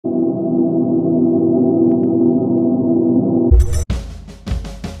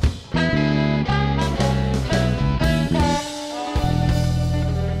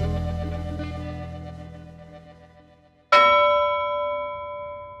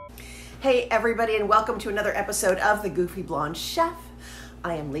Hey everybody, and welcome to another episode of The Goofy Blonde Chef.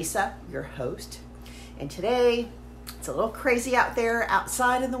 I am Lisa, your host, and today it's a little crazy out there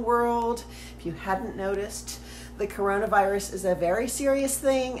outside in the world. If you hadn't noticed, the coronavirus is a very serious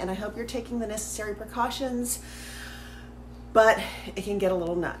thing, and I hope you're taking the necessary precautions, but it can get a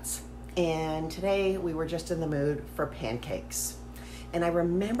little nuts. And today we were just in the mood for pancakes. And I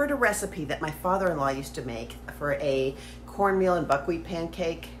remembered a recipe that my father-in-law used to make for a cornmeal and buckwheat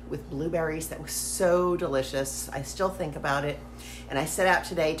pancake with blueberries that was so delicious. I still think about it. And I set out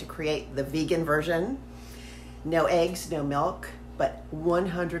today to create the vegan version. No eggs, no milk, but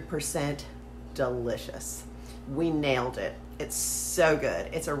 100% delicious. We nailed it. It's so good.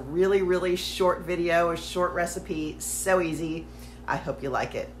 It's a really, really short video, a short recipe, so easy. I hope you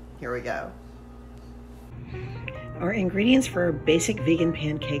like it. Here we go. Our ingredients for basic vegan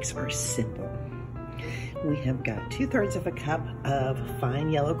pancakes are simple. We have got 2/3 of a cup of fine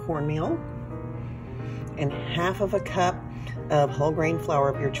yellow cornmeal and 1/2 cup of whole grain flour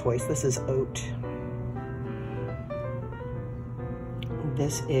of your choice. This is oat.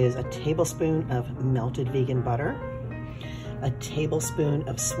 This is a tablespoon of melted vegan butter, a tablespoon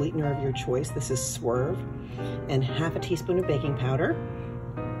of sweetener of your choice. This is Swerve, and 1/2 teaspoon of baking powder,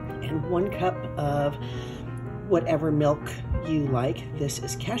 and 1 cup of whatever milk you like. This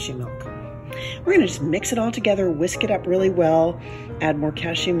is cashew milk. We're gonna just mix it all together, whisk it up really well, add more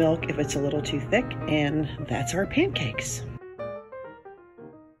cashew milk if it's a little too thick, and that's our pancakes.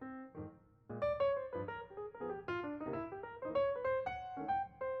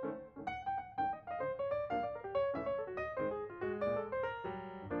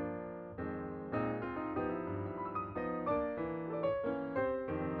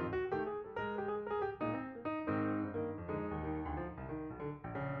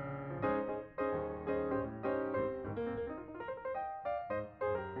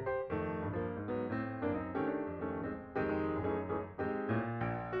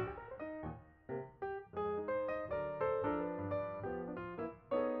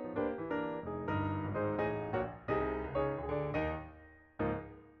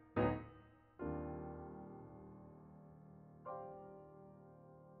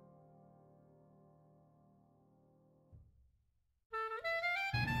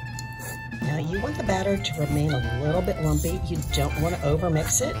 Now you want the batter to remain a little bit lumpy. You don't want to over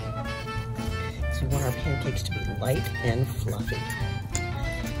mix it. So we want our pancakes to be light and fluffy.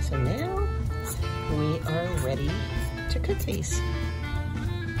 So now we are ready to cook these.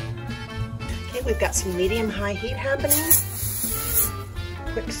 Okay, we've got some medium-high heat happening.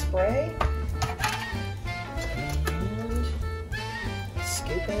 Quick spray. And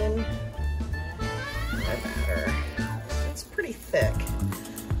scoop in my batter. It's pretty thick.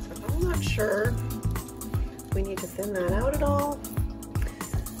 I'm not sure if we need to thin that out at all,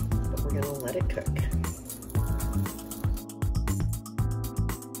 but we're going to let it cook.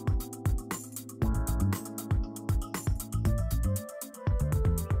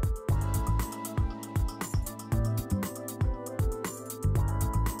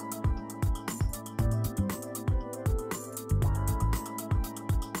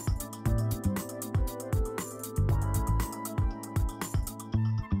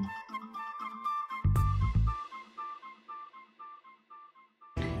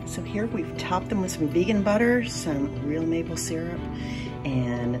 So here we've topped them with some vegan butter, some real maple syrup,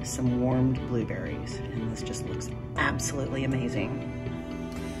 and some warmed blueberries. And this just looks absolutely amazing.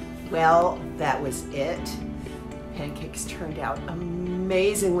 Well, that was it. Pancakes turned out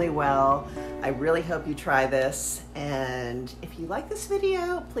amazingly well. I really hope you try this. And if you like this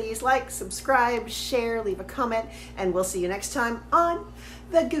video, please like, subscribe, share, leave a comment, and we'll see you next time on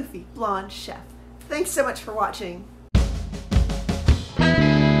The Goofy Blonde Chef. Thanks so much for watching.